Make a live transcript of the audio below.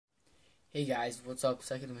Hey guys, what's up?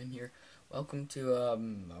 Second Man here. Welcome to a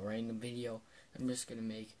random video I'm just gonna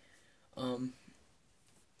make.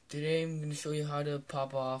 Today I'm gonna show you how to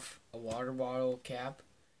pop off a water bottle cap.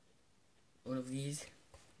 One of these.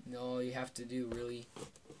 And all you have to do really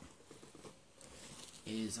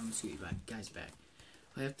is I'm gonna show you guys back.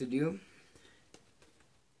 All you have to do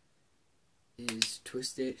is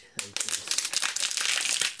twist it like this.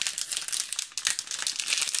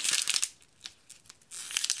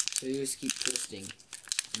 So you just keep twisting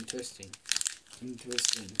and twisting and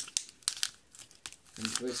twisting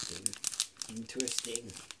and twisting and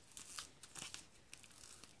twisting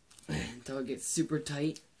until it gets super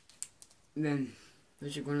tight. And then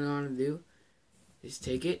what you're going to want to do is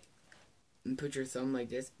take it and put your thumb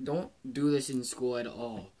like this. Don't do this in school at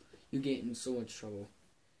all. You get in so much trouble.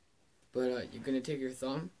 But you're going to take your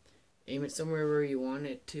thumb, aim it somewhere where you want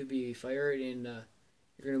it to be fired, and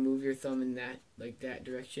you're going to move your thumb in that, like that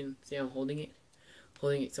direction. See, I'm holding it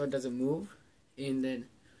so it doesn't move. And then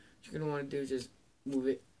what you're going to want to do is just move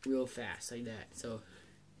it real fast, like that. So,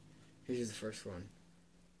 here's the first one.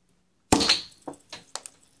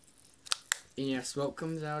 And yeah, smoke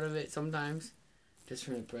comes out of it sometimes, just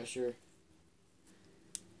from the pressure.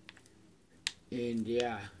 And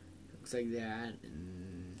yeah, looks like that.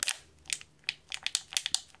 And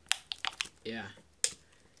yeah.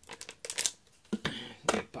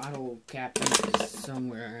 Bottle cap is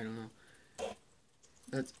somewhere, I don't know.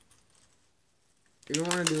 You're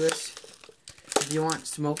gonna want to do this. If you want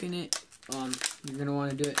smoke in it, you're gonna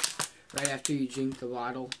want to do it right after you drink the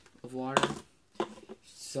bottle of water.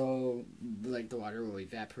 So, like, the water will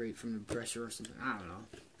evaporate from the pressure or something. I don't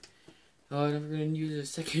know. And I'm gonna use a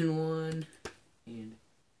second one, and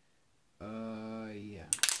yeah.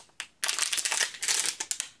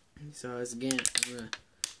 So as again, I'm gonna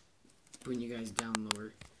bring you guys down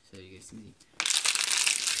lower so you guys can see.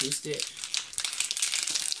 Twist it.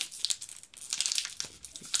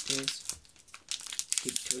 Like this.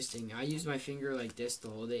 Keep twisting. I use my finger like this to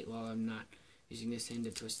hold it while I'm not using this hand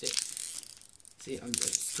to twist it. See, I'm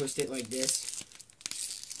just twist it like this.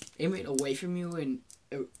 Aim it away from you and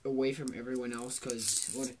away from everyone else,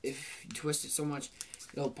 because if you twist it so much,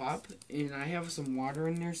 it'll pop. And I have some water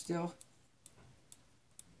in there still.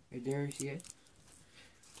 Right there, see it?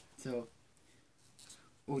 So,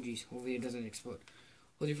 oh geez, hopefully it doesn't explode.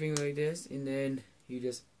 Hold your finger like this, and then you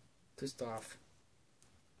just twist off.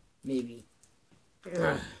 Maybe.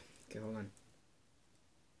 Okay, hold on.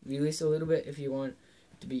 Release a little bit if you want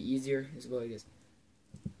it to be easier. Just go like this.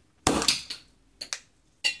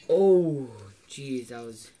 Oh, geez, that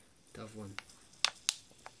was a tough one.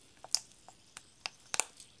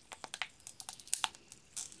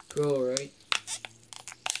 Cool, right?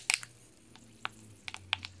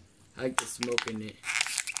 I like the smoke in it.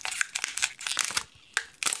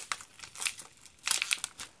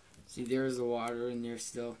 See, there's the water in there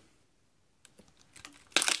still.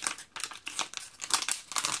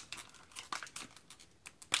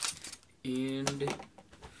 And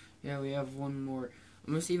yeah, we have one more.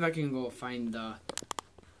 I'm gonna see if I can go find the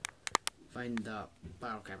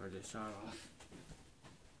bottle cap I just shot off.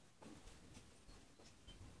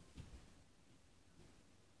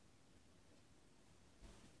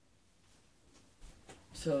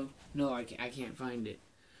 So no, I can't find it.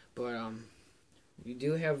 But we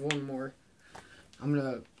do have one more. I'm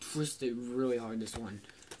gonna twist it really hard, this one.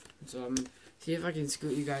 So I'm gonna see if I can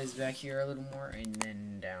scoot you guys back here a little more, and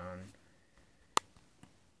then down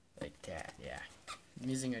like that. Yeah, I'm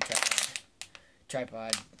using a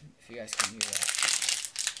tripod, if you guys can hear that.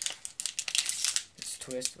 Just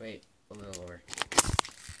twist. Wait, a little lower.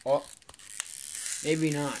 Oh,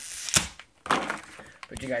 maybe not.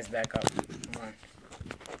 Put you guys back up. Come on.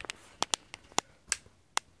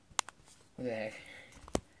 What the heck?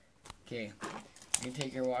 Okay, you can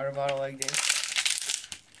take your water bottle like this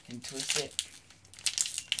and twist it.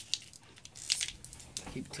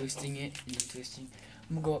 Keep twisting it and twisting.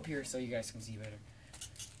 I'm gonna go up here so you guys can see better.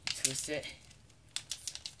 Twist it.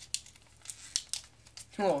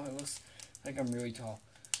 Oh, it looks like I'm really tall.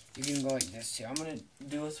 You can go like this too. I'm gonna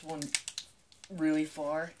do this one really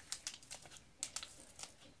far,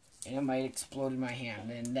 and it might explode in my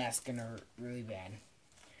hand, and that's gonna hurt really bad.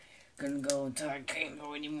 Gonna go until I can't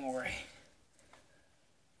go anymore.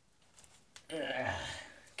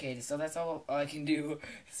 Okay, so that's all I can do.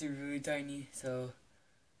 It's really tiny, so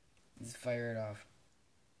just fire it off.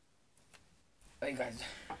 Hey guys,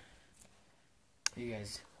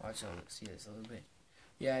 watch out, see this a little bit.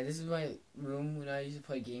 Yeah, this is my room when I used to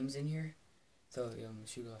play games in here. So yeah, I'm gonna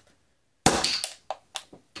shoot off.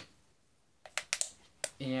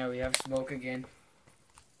 And yeah, we have smoke again.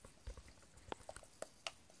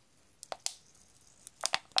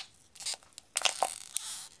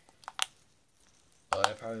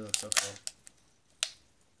 probably looks so cool.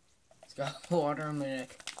 It's got water on my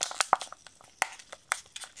neck.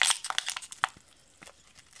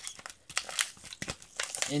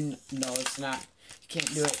 And no, it's not. You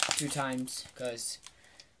can't do it 2 times because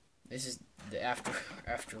this is the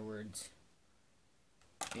afterwards.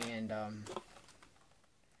 And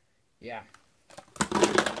yeah.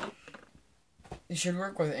 It should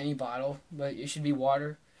work with any bottle, but it should be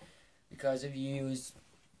water, because if you use,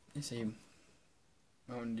 let's say,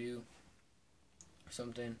 Mountain Dew or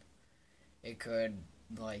something, it could,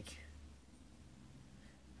 like,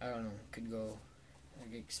 I don't know, it could go,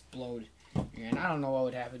 like, explode. And I don't know what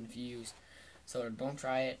would happen if you used. So don't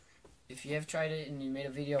try it. If you have tried it and you made a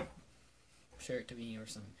video, share it to me or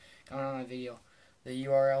something. Comment on my video, the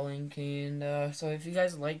URL link. And so if you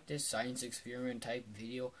guys like this science experiment type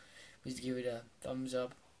video, please give it a thumbs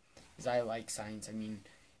up, because I like science. I mean,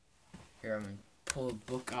 here I'm going to pull a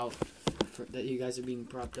book out that you guys are being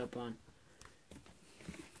propped up on.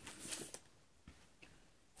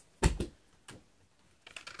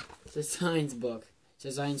 It's a science book. It's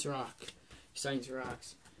a Science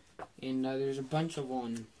Rocks. And there's a bunch of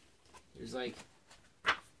them. There's like,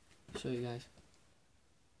 I'll show you guys.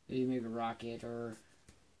 Maybe make a rocket, or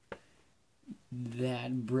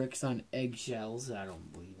that bricks on eggshells. I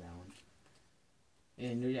don't believe that one.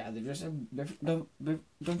 And yeah, they're just a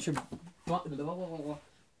bunch of,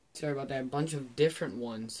 sorry about that, a bunch of different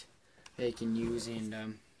ones they can use.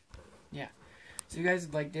 And yeah. So if you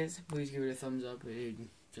guys like this, please give it a thumbs up and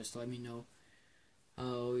just let me know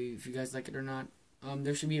if you guys like it or not.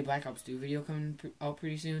 There should be a Black Ops 2 video coming out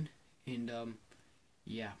pretty soon. And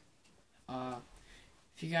yeah.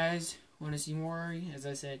 If you guys want to see more, as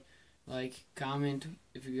I said, like, comment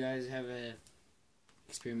if you guys have a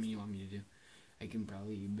experiment you want me to do. I can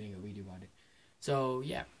probably make a video about it. So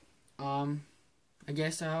yeah, I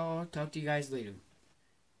guess I'll talk to you guys later.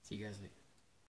 See you guys later.